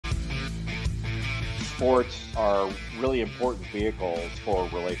sports are really important vehicles for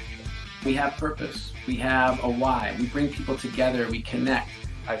relationships. We have purpose. We have a why. We bring people together. We connect.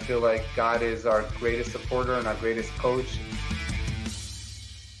 I feel like God is our greatest supporter and our greatest coach.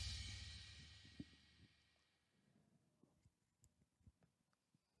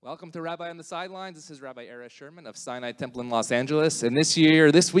 Welcome to Rabbi on the Sidelines. This is Rabbi Sherman of Sinai Temple in Los Angeles. And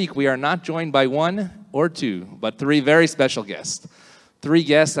this week, we are not joined by one or two, but three very special guests. Three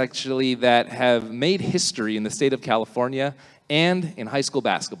guests, actually, that have made history in the state of California and in high school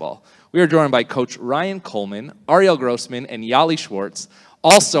basketball. We are joined by Coach Ryan Colman, Arielle Grossman, and Yali Schwartz,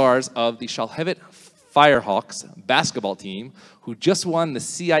 all stars of the Shalhevet Firehawks Basketball team, who just won the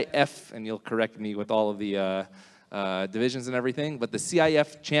CIF, and you'll correct me with all of the divisions and everything, but the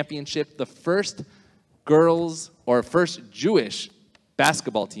CIF championship, the first girls or first Jewish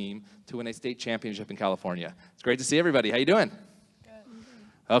basketball team to win a state championship in California. It's great to see everybody. How you doing? Good.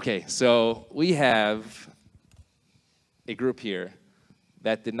 Okay, so we have a group here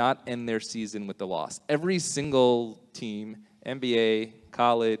that did not end their season with the loss. Every single team, NBA,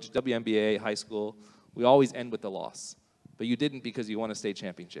 college, WNBA, high school, we always end with the loss. But you didn't because you won a state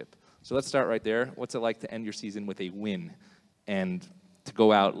championship. So let's start right there. What's it like to end your season with a win and to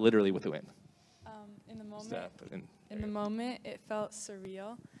go out literally with a win? In the moment, it felt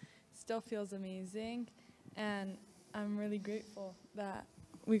surreal. Still feels amazing. And I'm really grateful that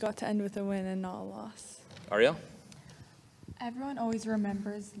we got to end with a win and not a loss. Arielle? Everyone always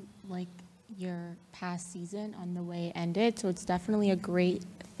remembers like your past season on the way it ended. So it's definitely a great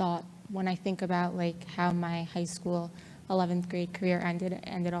thought when I think about like how my high school 11th grade career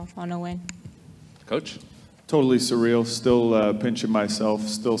ended off on a win. Coach? Totally surreal. Still pinching myself.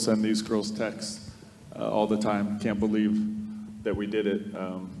 Still send these girls texts all the time. Can't believe that we did it.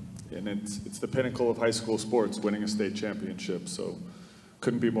 And it's the pinnacle of high school sports, winning a state championship. So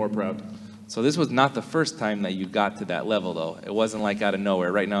couldn't be more proud. So this was not the first time that you got to that level, though. It wasn't like out of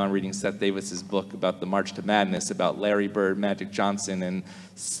nowhere. Right now I'm reading Seth Davis's book about the March to Madness, about Larry Bird, Magic Johnson, and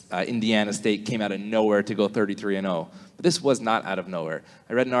Indiana State came out of nowhere to go 33-0. But this was not out of nowhere.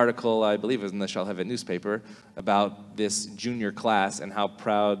 I read an article, I believe it was in the Shalhevet newspaper, about this junior class and how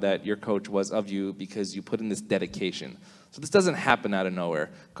proud that your coach was of you because you put in this dedication. So this doesn't happen out of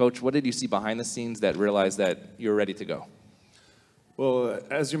nowhere. Coach, what did you see behind the scenes that realized that you were ready to go? Well,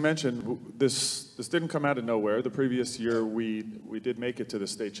 as you mentioned, this didn't come out of nowhere. The previous year, we did make it to the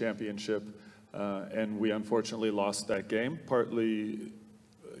state championship, and we unfortunately lost that game. Partly,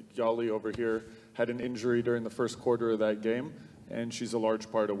 Yali over here had an injury during the first quarter of that game, and she's a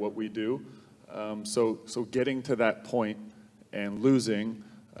large part of what we do. So getting to that point and losing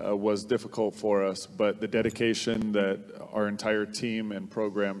was difficult for us, but the dedication that our entire team and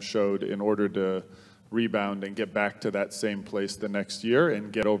program showed in order to rebound and get back to that same place the next year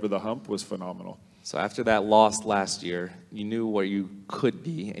and get over the hump was phenomenal. So after that loss last year, you knew where you could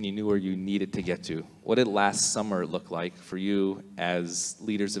be and you knew where you needed to get to. What did last summer look like for you as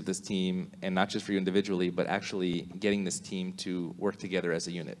leaders of this team, and not just for you individually, but actually getting this team to work together as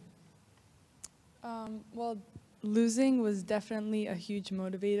a unit? Well, losing was definitely a huge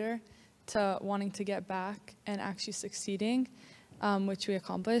motivator to wanting to get back and actually succeeding, which we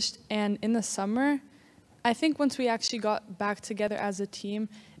accomplished. And in the summer, I think once we actually got back together as a team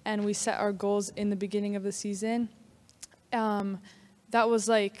and we set our goals in the beginning of the season, that was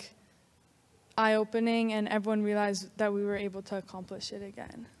like eye-opening, and everyone realized that we were able to accomplish it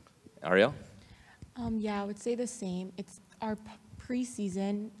again. Arielle? Yeah, I would say the same. It's our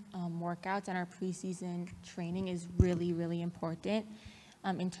preseason workouts and our preseason training is really, really important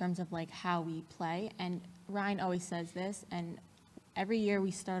in terms of like how we play. And Ryan always says this, and every year we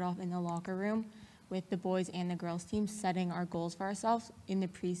start off in the locker room with the boys and the girls team setting our goals for ourselves in the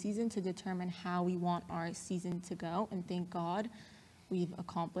preseason to determine how we want our season to go. And thank God we've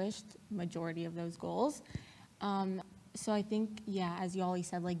accomplished majority of those goals. So I think, yeah, as Yali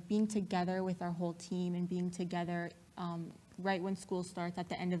said, like being together with our whole team and being together right when school starts at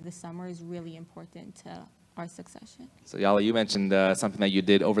the end of the summer is really important to our succession. So Yali, you mentioned something that you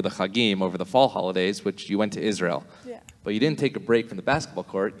did over the Chagim, over the fall holidays, which you went to Israel. Yeah. But you didn't take a break from the basketball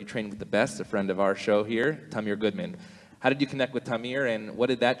court. You trained with the best, a friend of our show here, Tamir Goodman. How did you connect with Tamir, and what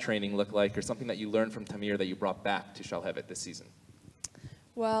did that training look like, or something that you learned from Tamir that you brought back to Shalhevet this season?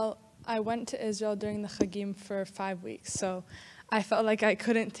 Well, I went to Israel during the Chagim for 5 weeks, so I felt like I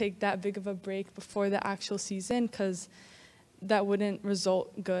couldn't take that big of a break before the actual season because that wouldn't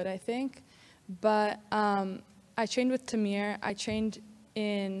result good, I think. But I trained with Tamir. I trained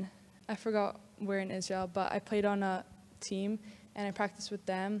in, I forgot where in Israel, but I played on a team and I practiced with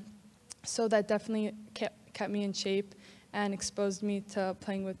them. So that definitely kept me in shape and exposed me to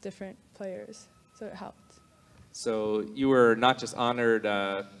playing with different players. Does so it helped. So you were not just honored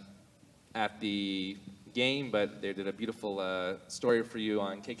at the game, but they did a beautiful story for you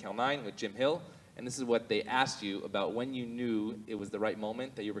on KCAL 9 with Jim Hill. And this is what they asked you about when you knew it was the right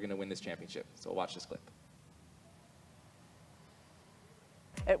moment that you were going to win this championship. So watch this clip.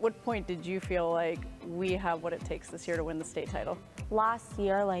 At what point did you feel like we have what it takes this year to win the state title? Last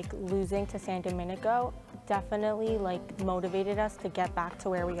year, like losing to San Domenico definitely like motivated us to get back to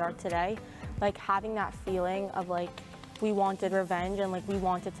where we are today. Like having that feeling of like we wanted revenge and like we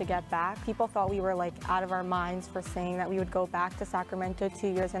wanted to get back. People thought we were like out of our minds for saying that we would go back to Sacramento 2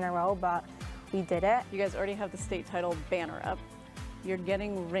 years in a row, but we did it. You guys already have the state title banner up. You're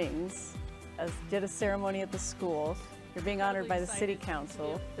getting rings, did a ceremony at the school. You're being honored by the city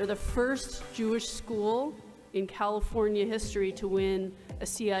council. They're the first Jewish school in California history to win a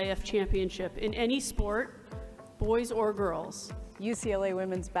CIF championship in any sport, boys or girls. UCLA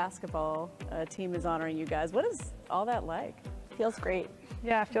women's basketball team is honoring you guys. What is all that like? Feels great.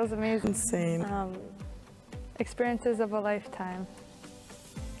 Yeah, it feels amazing. Insane. Experiences of a lifetime.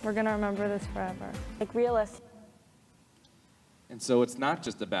 We're going to remember this forever. Like realistic. And so it's not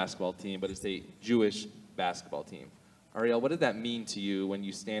just a basketball team, but it's a Jewish basketball team. Arielle, what did that mean to you when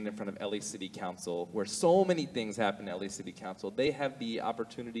you stand in front of LA City Council, where so many things happen in LA City Council? They have the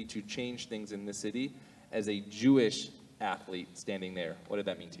opportunity to change things in the city as a Jewish athlete standing there. What did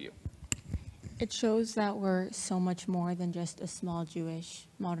that mean to you? It shows that we're so much more than just a small Jewish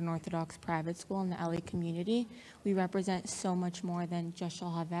modern Orthodox private school in the LA community. We represent so much more than just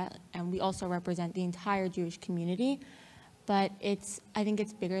Shalhevet, and we also represent the entire Jewish community. But I think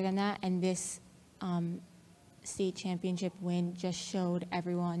it's bigger than that, and this state championship win just showed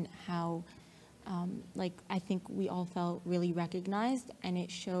everyone how, I think we all felt really recognized, and it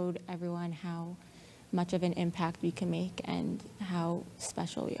showed everyone how much of an impact we can make and how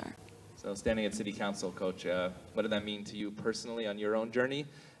special we are. So standing at City Council, Coach, what did that mean to you personally on your own journey?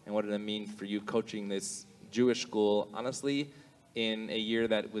 And what did it mean for you coaching this Jewish school, honestly, in a year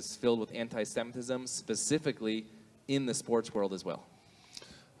that was filled with anti-Semitism, specifically in the sports world as well?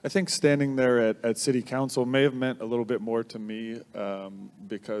 I think standing there at City Council may have meant a little bit more to me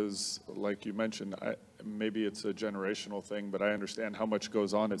because, like you mentioned, maybe it's a generational thing, but I understand how much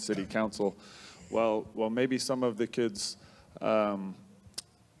goes on at City Council. Well, maybe some of the kids aren't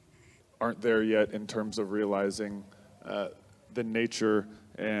there yet in terms of realizing the nature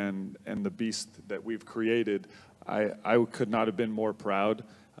and the beast that we've created. I could not have been more proud.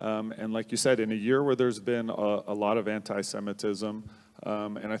 And like you said, in a year where there's been a lot of anti-Semitism,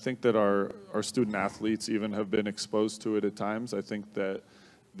 and I think that our student athletes even have been exposed to it at times, I think that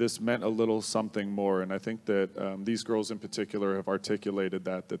this meant a little something more. And I think that these girls in particular have articulated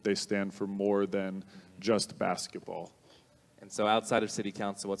that they stand for more than just basketball. And so outside of City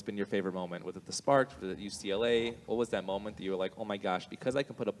Council, what's been your favorite moment? Was it the Sparks? Was it UCLA? What was that moment that you were like, oh my gosh, because I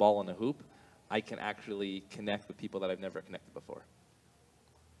can put a ball in a hoop, I can actually connect with people that I've never connected before?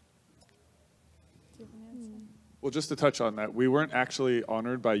 Well, just to touch on that, we weren't actually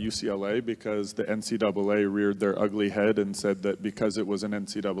honored by UCLA because the NCAA reared their ugly head and said that because it was an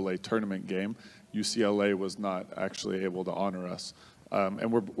NCAA tournament game, UCLA was not actually able to honor us.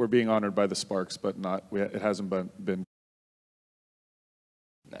 And we're being honored by the Sparks, but it hasn't been.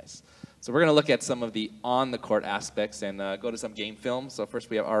 Nice. So we're going to look at some of the on-the-court aspects and go to some game film. So first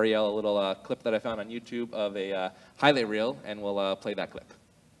we have Arielle, a little clip that I found on YouTube of a highlight reel, and we'll play that clip.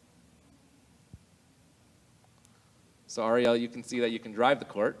 So Arielle, you can see that you can drive the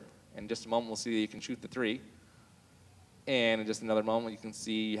court. In just a moment, we'll see that you can shoot the three. And in just another moment, you can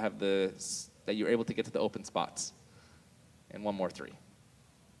see you have that you're able to get to the open spots. And one more three.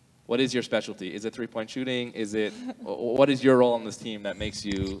 What is your specialty? Is it three-point shooting? What is your role on this team that makes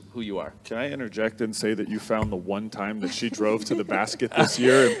you who you are? Can I interject and say that you found the one time that she drove to the basket this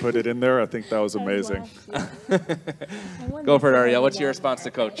year and put it in there? I think that was amazing. Go for it, Arielle. What's your response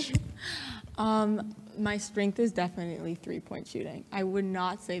to Coach? My strength is definitely three-point shooting. I would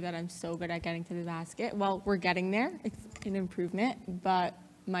not say that I'm so good at getting to the basket. Well, we're getting there. It's an improvement, but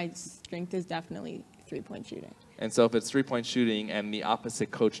my strength is definitely three-point shooting. And so if it's three-point shooting and the opposite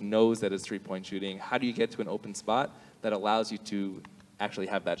coach knows that it's three-point shooting, how do you get to an open spot that allows you to actually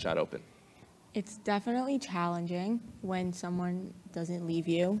have that shot open? It's definitely challenging when someone doesn't leave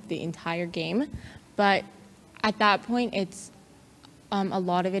you the entire game. But at that point, it's a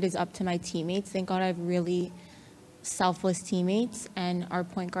lot of it is up to my teammates. Thank God I have really selfless teammates, and our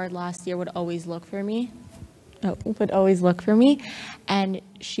point guard last year would always look for me. And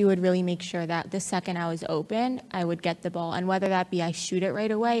she would really make sure that the second I was open, I would get the ball. And whether that be I shoot it right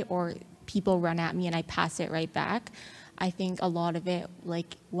away or people run at me and I pass it right back, I think a lot of it,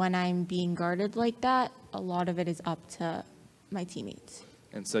 like when I'm being guarded like that, a lot of it is up to my teammates.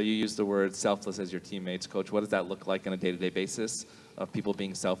 And so you use the word selfless as your teammates. Coach, what does that look like on a day-to-day basis of people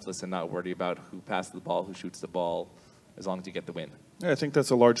being selfless and not worried about who passes the ball, who shoots the ball, as long as you get the win? Yeah, I think that's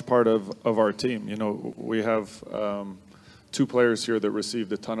a large part of our team. You know, we have 2 players here that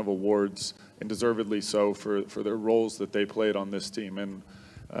received a ton of awards, and deservedly so, for their roles that they played on this team. And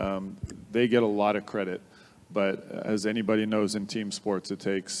they get a lot of credit. But as anybody knows in team sports, it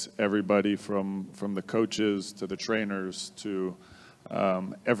takes everybody from the coaches to the trainers to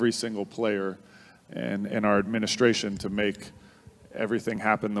every single player and our administration to make everything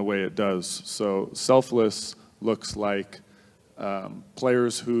happen the way it does. So selfless looks like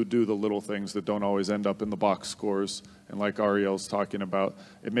players who do the little things that don't always end up in the box scores. And like Arielle's talking about,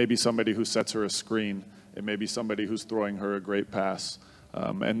 it may be somebody who sets her a screen. It may be somebody who's throwing her a great pass.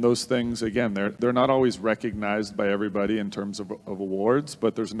 And those things, again, they're not always recognized by everybody in terms of awards,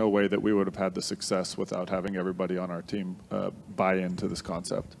 but there's no way that we would have had the success without having everybody on our team buy into this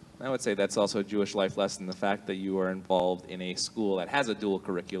concept. I would say that's also a Jewish life lesson, the fact that you are involved in a school that has a dual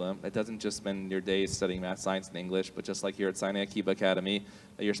curriculum. It doesn't just spend your days studying math, science, and English, but just like here at Sinai Akiba Academy,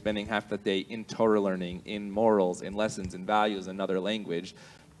 that you're spending half the day in Torah learning, in morals, in lessons, in values, another language. Do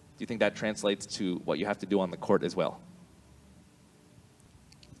you think that translates to what you have to do on the court as well?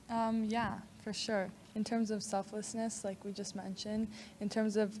 Yeah, for sure. In terms of selflessness, like we just mentioned, in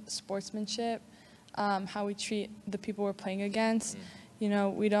terms of sportsmanship, how we treat the people we're playing against, you know,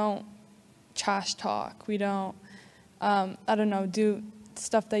 we don't trash talk. We don't, I don't know, do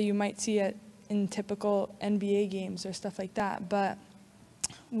stuff that you might see in typical NBA games or stuff like that. But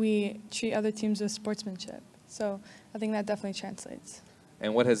we treat other teams with sportsmanship. So I think that definitely translates.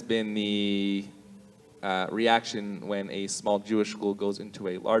 And what has been the reaction when a small Jewish school goes into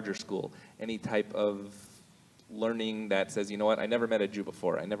a larger school? Any type of learning that says, you know what, I never met a Jew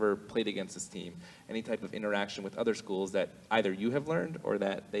before, I never played against this team? Any type of interaction with other schools that either you have learned or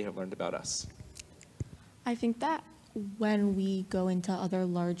that they have learned about us? I think that when we go into other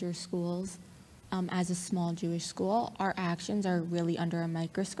larger schools, as a small Jewish school, our actions are really under a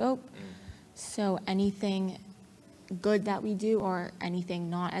microscope. So anything good that we do or anything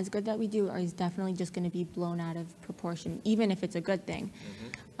not as good that we do is definitely just going to be blown out of proportion, even if it's a good thing.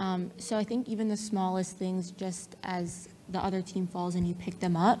 So I think even the smallest things, just as the other team falls and you pick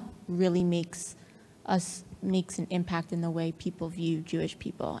them up, really makes an impact in the way people view Jewish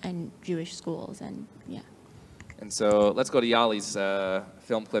people and Jewish schools, and yeah. And so let's go to Yali's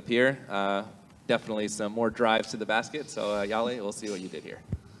film clip here. Definitely some more drives to the basket. So Yali, we'll see what you did here.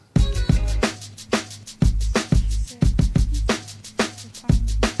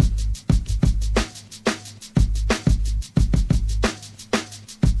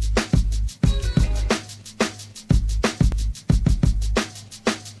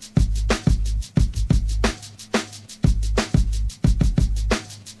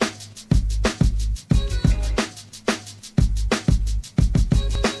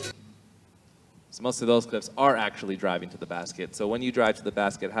 Most of those clips are actually driving to the basket. So when you drive to the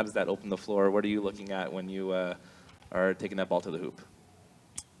basket, how does that open the floor? What are you looking at when you are taking that ball to the hoop?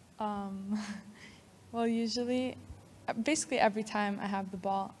 Well, usually, basically every time I have the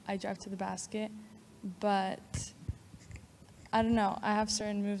ball, I drive to the basket. But I don't know. I have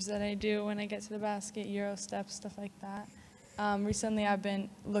certain moves that I do when I get to the basket, Euro steps, stuff like that. Recently, I've been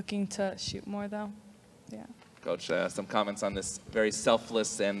looking to shoot more, though. Yeah. Coach, some comments on this very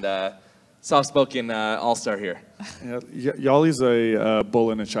selfless and soft-spoken all-star here. Yeah, Yali's a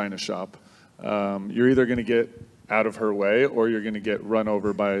bull in a china shop. You're either going to get out of her way or you're going to get run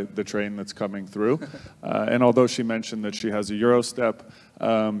over by the train that's coming through. And although she mentioned that she has a Euro step,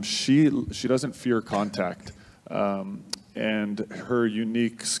 she doesn't fear contact. And her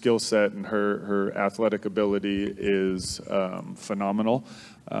unique skill set and her athletic ability is phenomenal.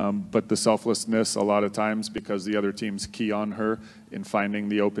 But the selflessness, a lot of times, because the other teams key on her in finding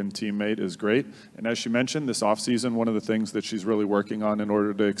the open teammate, is great. And as she mentioned, this offseason, one of the things that she's really working on in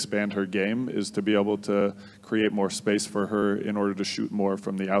order to expand her game is to be able to create more space for her in order to shoot more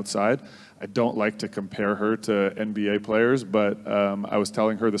from the outside. I don't like to compare her to NBA players, but I was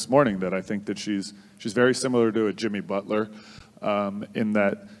telling her this morning that I think that she's very similar to a Jimmy Butler, in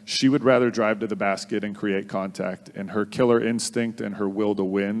that she would rather drive to the basket and create contact, and her killer instinct and her will to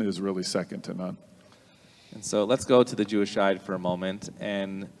win is really second to none. And so let's go to the Jewish side for a moment.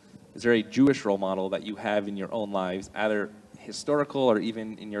 And is there a Jewish role model that you have in your own lives, either historical or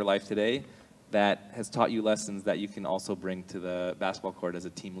even in your life today, that has taught you lessons that you can also bring to the basketball court as a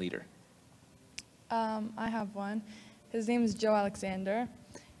team leader? I have one. His name is Joe Alexander.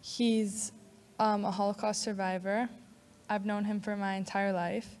 He's a Holocaust survivor, I've known him for my entire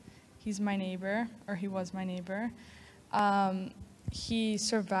life. He's my neighbor, or he was my neighbor. He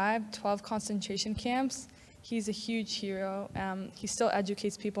survived 12 concentration camps. He's a huge hero. He still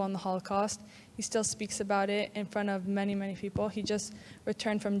educates people on the Holocaust. He still speaks about it in front of many, many people. He just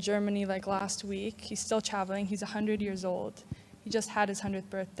returned from Germany like last week. He's still traveling. He's 100 years old. He just had his 100th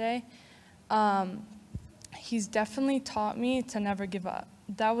birthday. He's definitely taught me to never give up.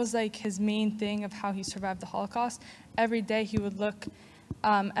 That was like his main thing of how he survived the Holocaust. Every day he would look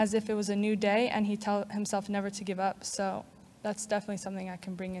as if it was a new day, and he'd tell himself never to give up. So that's definitely something I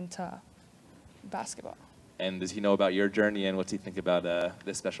can bring into basketball. And does he know about your journey, and what's he think about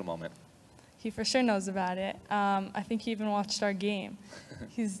this special moment? He for sure knows about it. I think he even watched our game.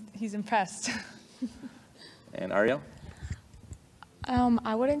 He's impressed. And Arielle?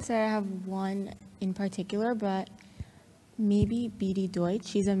 I wouldn't say I have one in particular, but maybe BD Deutsch.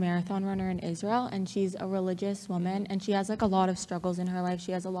 She's a marathon runner in Israel, and she's a religious woman, and she has like a lot of struggles in her life.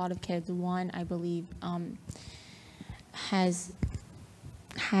 She has a lot of kids. One, I believe, has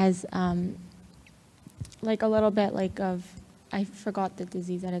like a little bit like of, I forgot the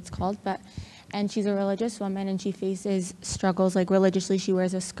disease that it's called, and she's a religious woman, and she faces struggles like religiously. She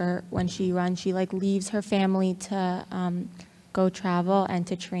wears a skirt when she runs. She like leaves her family to go travel and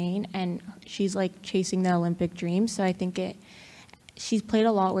to train, and she's like chasing the Olympic dream. So I think she's played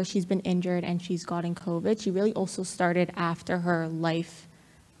a lot where she's been injured and she's gotten COVID. She really also started after her life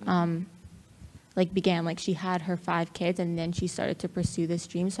like began. Like she had her 5 kids, and then she started to pursue this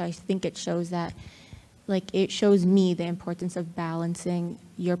dream. So I think it shows that, like, it shows me the importance of balancing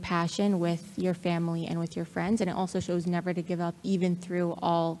your passion with your family and with your friends. And it also shows never to give up, even through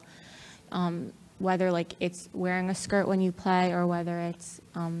all, whether like it's wearing a skirt when you play, or whether it's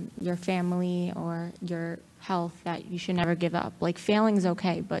your family or your health, that you should never give up. Like, failing's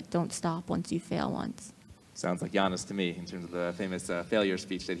okay, but don't stop once you fail once. Sounds like Giannis to me, in terms of the famous failure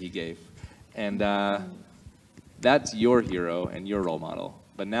speech that he gave. And that's your hero and your role model.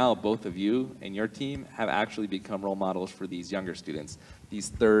 But now both of you and your team have actually become role models for these younger students, these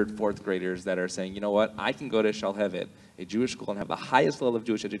 3rd, 4th graders that are saying, you know what, I can go to Shalhevet, a Jewish school, and have the highest level of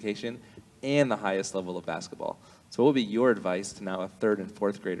Jewish education and the highest level of basketball. So what would be your advice to now a 3rd and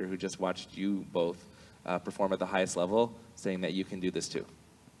 4th grader who just watched you both perform at the highest level, saying that you can do this too?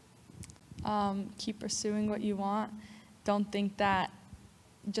 Keep pursuing what you want. Don't think that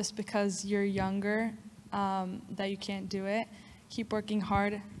just because you're younger that you can't do it. Keep working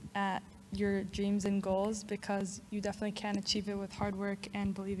hard at your dreams and goals, because you definitely can achieve it with hard work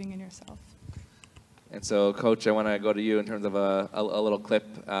and believing in yourself. And so, Coach, I want to go to you in terms of a little clip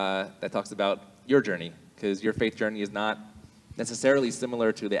that talks about your journey, because your faith journey is not necessarily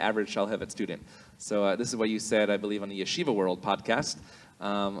similar to the average Shalhevet student. So this is what you said, I believe, on the Yeshiva World podcast,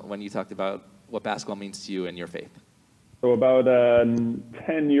 when you talked about what basketball means to you and your faith. So about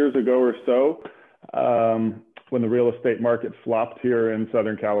 10 years ago or so, when the real estate market flopped here in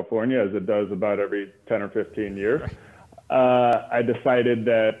Southern California, as it does about every 10 or 15 years, I decided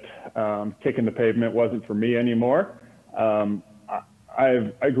that kicking the pavement wasn't for me anymore.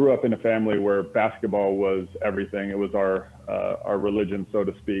 I grew up in a family where basketball was everything. It was our religion, so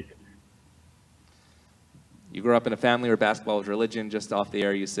to speak. You grew up in a family where basketball was religion. Just off the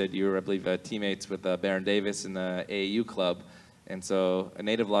air, you said you were, I believe, teammates with Baron Davis in the AAU club. And so a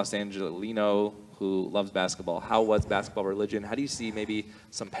native Los Angelino who loves basketball, how was basketball religion? How do you see maybe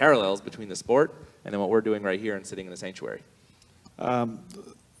some parallels between the sport and then what we're doing right here and sitting in the sanctuary?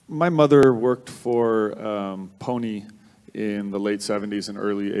 My mother worked for Pony in the late 70s and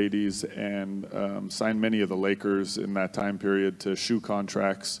early 80s, and signed many of the Lakers in that time period to shoe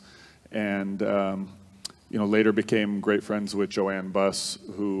contracts, and later became great friends with Joanne Buss,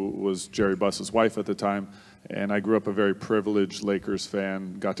 who was Jerry Buss's wife at the time. And I grew up a very privileged Lakers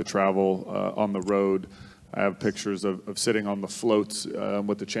fan, got to travel on the road. I have pictures of sitting on the floats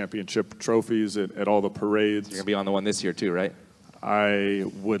with the championship trophies at all the parades. You're going to be on the one this year too, right? I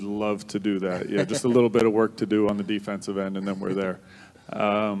would love to do that. Yeah, just a little bit of work to do on the defensive end, and then we're there.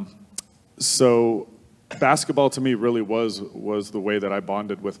 So basketball to me really was the way that I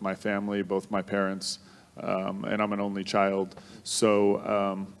bonded with my family, both my parents, and I'm an only child.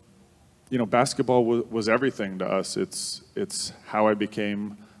 So, basketball was everything to us. It's how I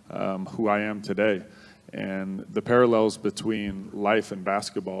became who I am today. And the parallels between life and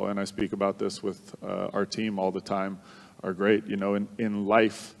basketball, and I speak about this with our team all the time, are great. In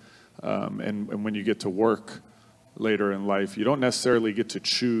life, and when you get to work later in life, you don't necessarily get to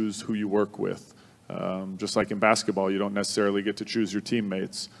choose who you work with. Just like in basketball, you don't necessarily get to choose your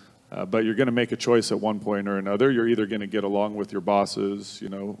teammates. But you're going to make a choice at one point or another. You're either going to get along with your bosses. You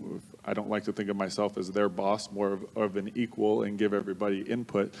know, I don't like to think of myself as their boss, more of an equal, and give everybody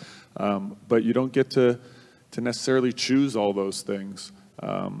input. But you don't get to necessarily choose all those things.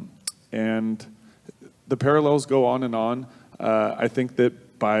 And the parallels go on and on. I think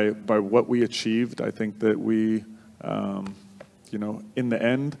that by what we achieved, I think that we, you know, in the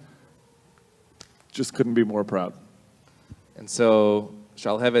end, just couldn't be more proud. And so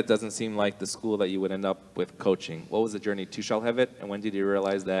Shalhevet doesn't seem like the school that you would end up with coaching. What was the journey to Shalhevet, and when did you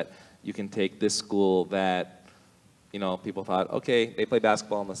realize that you can take this school that, you know, people thought, okay, they play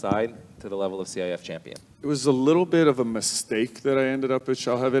basketball on the side, to the level of CIF champion? It was a little bit of a mistake that I ended up at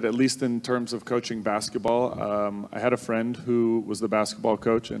Shalhevet, at least in terms of coaching basketball. I had a friend who was the basketball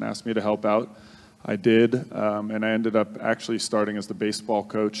coach and asked me to help out. I did, and I ended up actually starting as the baseball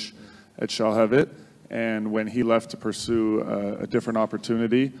coach at Shalhevet. And when he left to pursue a different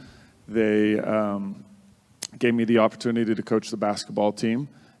opportunity, they gave me the opportunity to coach the basketball team.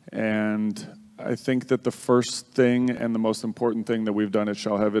 And I think that the first thing and the most important thing that we've done at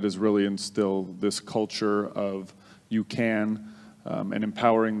Shalhevet is really instill this culture of you can, and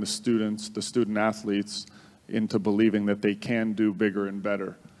empowering the students, the student athletes, into believing that they can do bigger and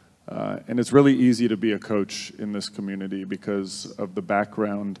better. And it's really easy to be a coach in this community because of the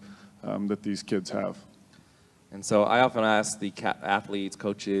background that these kids have. And so I often ask the athletes,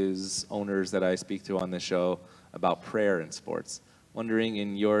 coaches, owners that I speak to on this show about prayer in sports. Wondering,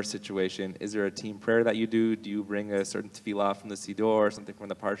 in your situation, is there a team prayer that you do? Do you bring a certain tefillah from the Siddur or something from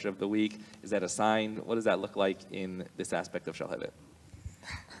the Parsha of the week? Is that assigned? What does that look like in this aspect of Shalhevet?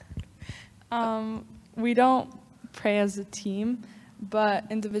 We don't pray as a team, but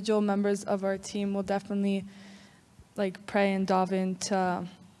individual members of our team will definitely like pray and daven to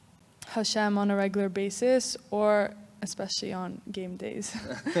Hashem on a regular basis, or especially on game days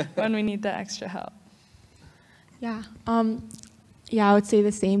when we need that extra help. Yeah. Yeah, I would say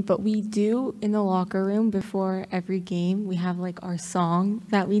the same, but we do in the locker room before every game, we have like our song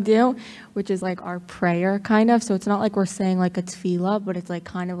that we do, which is like our prayer kind of. So it's not like we're saying like a tefillah, but it's like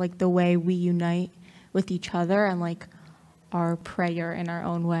kind of like the way we unite with each other and like our prayer in our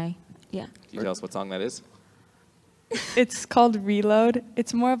own way. Yeah. Can you tell us what song that is? It's called Reload.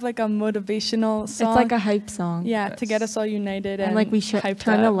 It's more of like a motivational song. It's like a hype song. Yeah, to get us all united and like we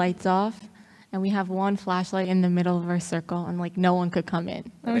turn the lights off. And we have one flashlight in the middle of our circle, and like no one could come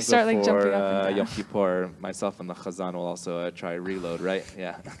in. And we start like jumping up and down. Yom Kippur, myself and the Chazan will also try Reload, right?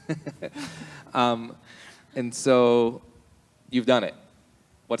 Yeah. And so you've done it.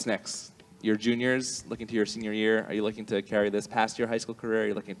 What's next? You're juniors, looking to your senior year. Are you looking to carry this past your high school career? Are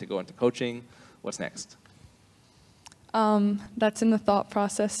you looking to go into coaching? What's next? That's in the thought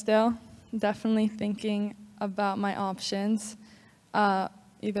process still. Definitely thinking about my options.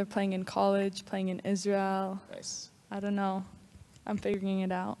 Either playing in college, playing in Israel. Nice. I don't know. I'm figuring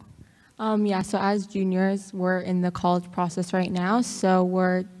it out. Yeah, so as juniors, we're in the college process right now. So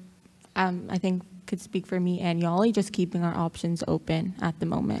we're, I think, could speak for me and Yali, just keeping our options open at the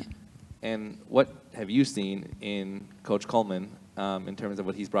moment. And what have you seen in Coach Colman in terms of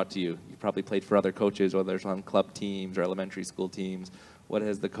what he's brought to you? You've probably played for other coaches, whether it's on club teams or elementary school teams. What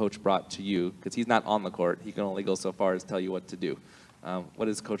has the coach brought to you? Because he's not on the court. He can only go so far as tell you what to do. What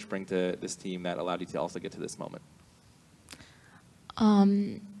does Coach bring to this team that allowed you to also get to this moment?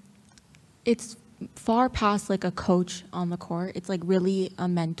 It's far past like a coach on the court. It's like really a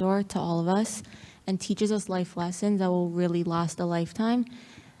mentor to all of us and teaches us life lessons that will really last a lifetime.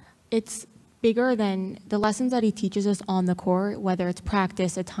 It's bigger than the lessons that he teaches us on the court, whether it's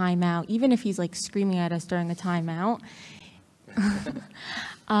practice, a timeout, even if he's like screaming at us during a timeout.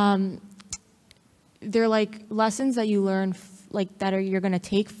 They're like lessons that you learn you're going to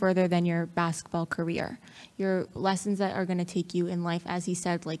take further than your basketball career. Your lessons that are going to take you in life, as he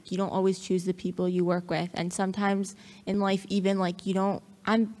said, like you don't always choose the people you work with. And sometimes in life, even like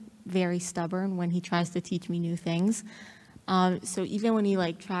I'm very stubborn when he tries to teach me new things. So even when he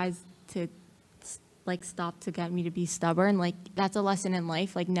like tries to like stop to get me to be stubborn, like that's a lesson in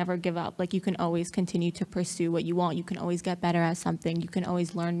life, like never give up. Like you can always continue to pursue what you want. You can always get better at something. You can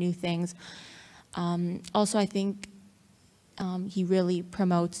always learn new things. Also, I think he really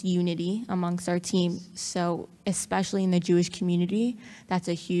promotes unity amongst our team. So especially in the Jewish community, that's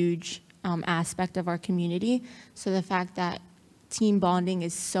a huge aspect of our community. So the fact that team bonding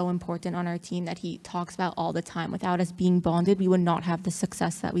is so important on our team that he talks about all the time. Without us being bonded, we would not have the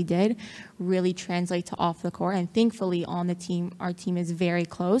success that we did, really translate to off the court. And thankfully on the team, our team is very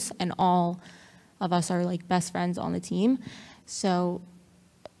close and all of us are like best friends on the team. So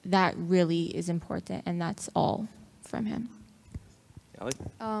that really is important, and that's all from him.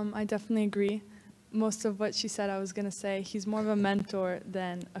 I definitely agree. Most of what she said I was going to say. He's more of a mentor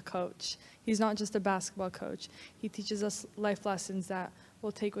than a coach. He's not just a basketball coach. He teaches us life lessons that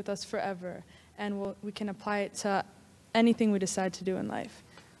we'll take with us forever, and we can apply it to anything we decide to do in life.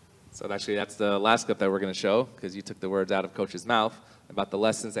 So actually, that's the last clip that we're going to show, because you took the words out of Coach's mouth about the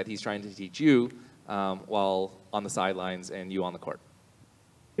lessons that he's trying to teach you while on the sidelines and you on the court.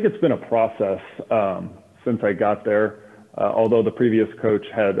 I think it's been a process since I got there. Although the previous coach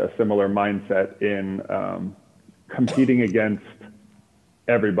had a similar mindset in competing against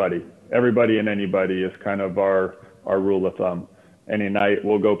everybody. Everybody and anybody is kind of our rule of thumb. Any night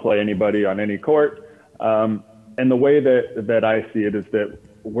we'll go play anybody on any court. And the way that I see it is that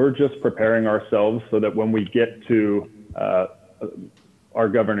we're just preparing ourselves so that when we get to our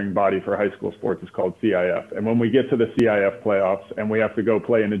governing body for high school sports is called CIF. And when we get to the CIF playoffs and we have to go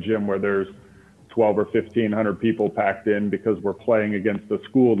play in a gym where there's 12 or 1,500 people packed in because we're playing against a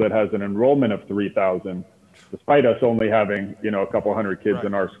school that has an enrollment of 3,000, despite us only having, a couple hundred kids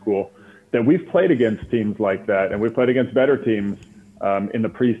in our school, that we've played against teams like that. And we've played against better teams in the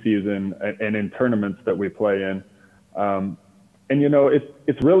preseason and in tournaments that we play in.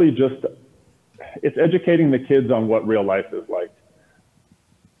 It's really just, it's educating the kids on what real life is like.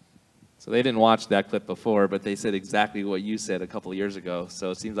 So they didn't watch that clip before, but they said exactly what you said a couple of years ago. So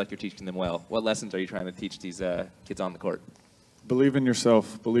it seems like you're teaching them well. What lessons are you trying to teach these kids on the court? Believe in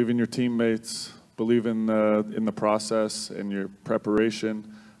yourself. Believe in your teammates. Believe in the process and your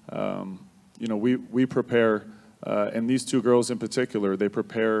preparation. We prepare, and these two girls in particular, they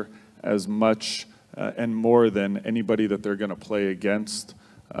prepare as much and more than anybody that they're going to play against.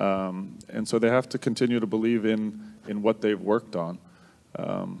 And so they have to continue to believe in what they've worked on.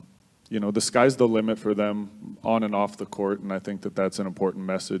 The sky's the limit for them on and off the court, and I think that that's an important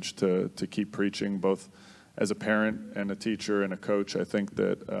message to keep preaching, both as a parent and a teacher and a coach. I think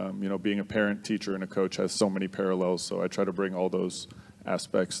that, being a parent, teacher, and a coach has so many parallels, so I try to bring all those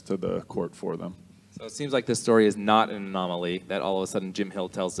aspects to the court for them. So it seems like this story is not an anomaly, that all of a sudden Jim Hill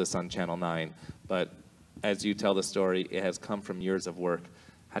tells this on Channel 9, but as you tell the story, it has come from years of work.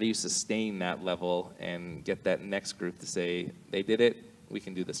 How do you sustain that level and get that next group to say, they did it, we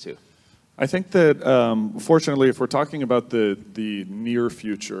can do this too? I think that, fortunately, if we're talking about the near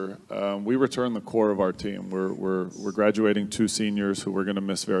future, we return the core of our team. We're graduating 2 seniors who we're going to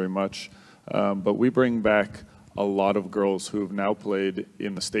miss very much, but we bring back a lot of girls who have now played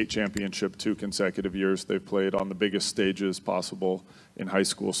in the state championship 2 consecutive years. They've played on the biggest stages possible in high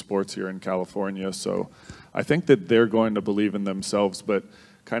school sports here in California. So I think that they're going to believe in themselves, but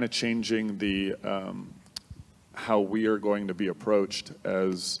kind of changing the how we are going to be approached,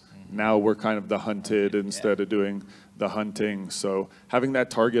 as now we're kind of the hunted instead of doing the hunting. So having that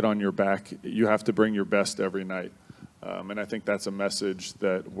target on your back, you have to bring your best every night. And I think that's a message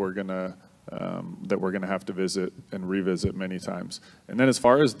that we're gonna have to visit and revisit many times. And then as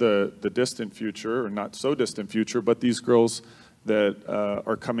far as the distant future, or not so distant future, but these girls that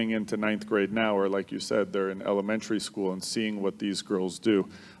are coming into 9th grade now, or like you said, they're in elementary school and seeing what these girls do.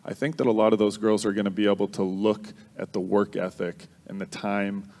 I think that a lot of those girls are gonna be able to look at the work ethic and the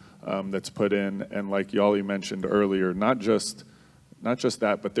time that's put in, and like Yali mentioned earlier, not just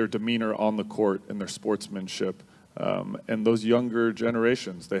that, but their demeanor on the court and their sportsmanship. And those younger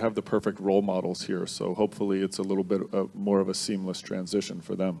generations, they have the perfect role models here, so hopefully it's a little bit more of a seamless transition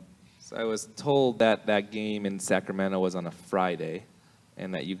for them. So I was told that that game in Sacramento was on a Friday,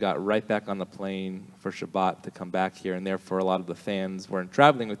 and that you got right back on the plane for Shabbat to come back here, and therefore a lot of the fans weren't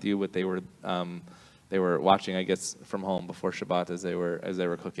traveling with you, but they were watching, I guess, from home before Shabbat as they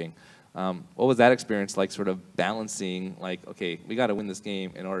were cooking. What was that experience like, sort of balancing, like, okay, we got to win this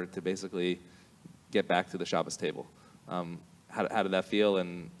game in order to basically get back to the Shabbos table? How did that feel,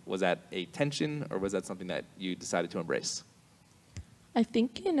 and was that a tension, or was that something that you decided to embrace? I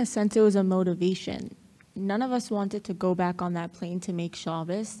think in a sense it was a motivation. None of us wanted to go back on that plane to make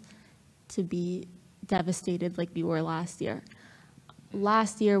Shabbos to be devastated like we were last year.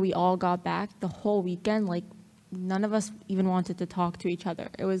 Last year we all got back the whole weekend, like none of us even wanted to talk to each other.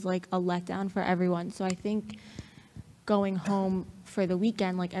 It was like a letdown for everyone. So I think going home for the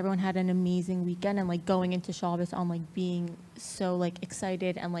weekend, like everyone had an amazing weekend, and like going into Shabbos on like being so like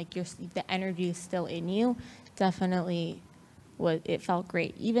excited and like the energy is still in you, definitely it felt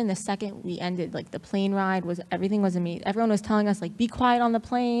great. Even the second we ended, like the plane ride everything was amazing. Everyone was telling us like, be quiet on the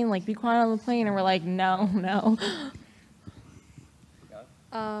plane, like be quiet on the plane, and we're like, no.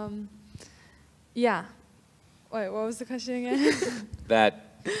 Yeah. Wait, what was the question again?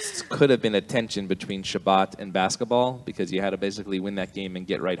 That could have been a tension between Shabbat and basketball, because you had to basically win that game and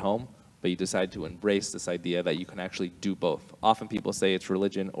get right home. but you decide to embrace this idea that you can actually do both. Often people say it's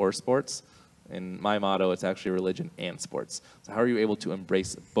religion or sports. In my motto, it's actually religion and sports. So how are you able to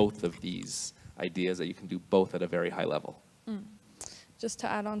embrace both of these ideas that you can do both at a very high level? Just to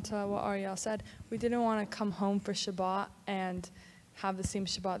add on to what Arielle said, we didn't want to come home for Shabbat and have the same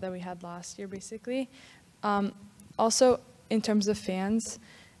Shabbat that we had last year, basically. Also, in terms of fans,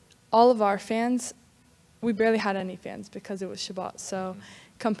 all of our fans, we barely had any fans because it was Shabbat. So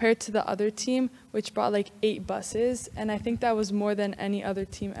compared to the other team, which brought like 8 buses, and I think that was more than any other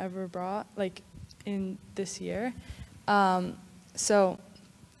team ever brought, like in this year. So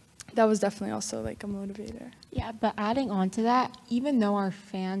that was definitely also like a motivator. Yeah, but adding on to that, even though our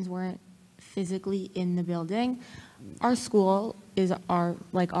fans weren't physically in the building, our school is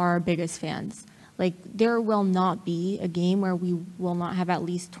our biggest fans. Like, there will not be a game where we will not have at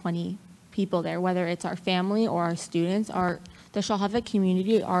least 20 people there, whether it's our family or our students. The Shalhevet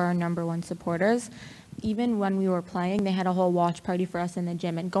community are our #1 supporters. Even when we were playing, they had a whole watch party for us in the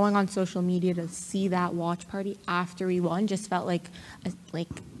gym, and going on social media to see that watch party after we won just felt like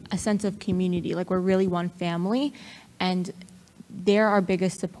a sense of community. Like, we're really one family, and they're our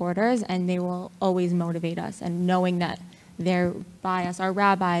biggest supporters, and they will always motivate us. And knowing that they're by us, our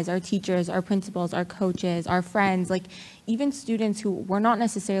rabbis, our teachers, our principals, our coaches, our friends, like even students who we're not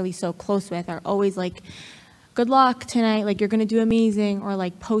necessarily so close with are always like, good luck tonight, like you're gonna do amazing, or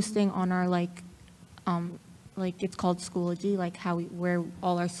like posting on our like it's called Schoology, like where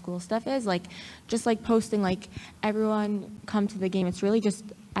all our school stuff is, like just like posting like everyone come to the game. It's really just,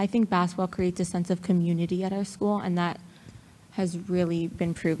 I think basketball creates a sense of community at our school, and that has really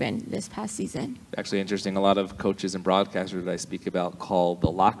been proven this past season. Actually interesting, a lot of coaches and broadcasters that I speak about call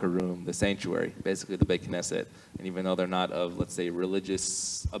the locker room the sanctuary, basically the Beit Knesset. And even though they're not of, let's say,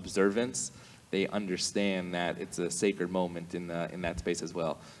 religious observance, they understand that it's a sacred moment in that space as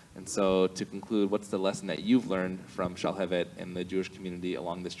well. And so to conclude, what's the lesson that you've learned from Shalhevet and the Jewish community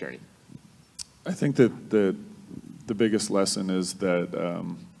along this journey? I think that the biggest lesson is that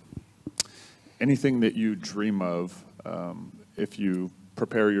anything that you dream of, if you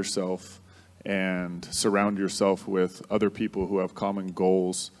prepare yourself and surround yourself with other people who have common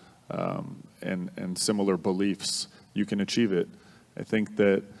goals and similar beliefs, you can achieve it. I think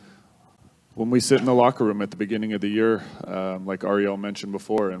that when we sit in the locker room at the beginning of the year, like Arielle mentioned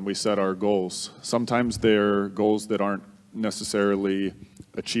before, and we set our goals, sometimes they're goals that aren't necessarily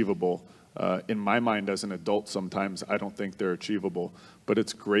achievable. In my mind as an adult, sometimes I don't think they're achievable, but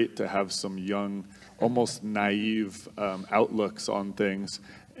it's great to have some young, almost naive outlooks on things.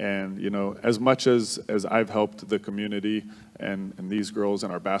 And, you know, as much as I've helped the community and these girls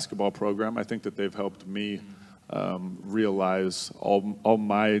in our basketball program, I think that they've helped me realize all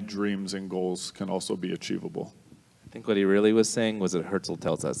my dreams and goals can also be achievable. I think what he really was saying was that Herzl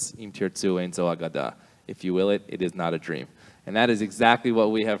tells us, Im tirtzu ein zo agada. If you will it, it is not a dream. And that is exactly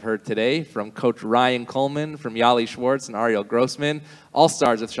what we have heard today from Coach Ryan Colman, from Yali, Schwartz, and Arielle Grossman,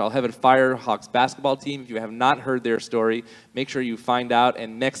 all-stars of the Shalhevet Firehawks Basketball team. If you have not heard their story, make sure you find out.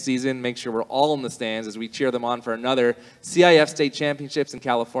 And next season, make sure we're all in the stands as we cheer them on for another CIF State Championships in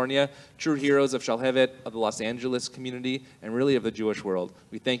California. True heroes of Shalhevet, of the Los Angeles community, and really of the Jewish world.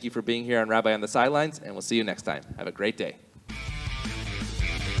 We thank you for being here on Rabbi on the Sidelines, and we'll see you next time. Have a great day.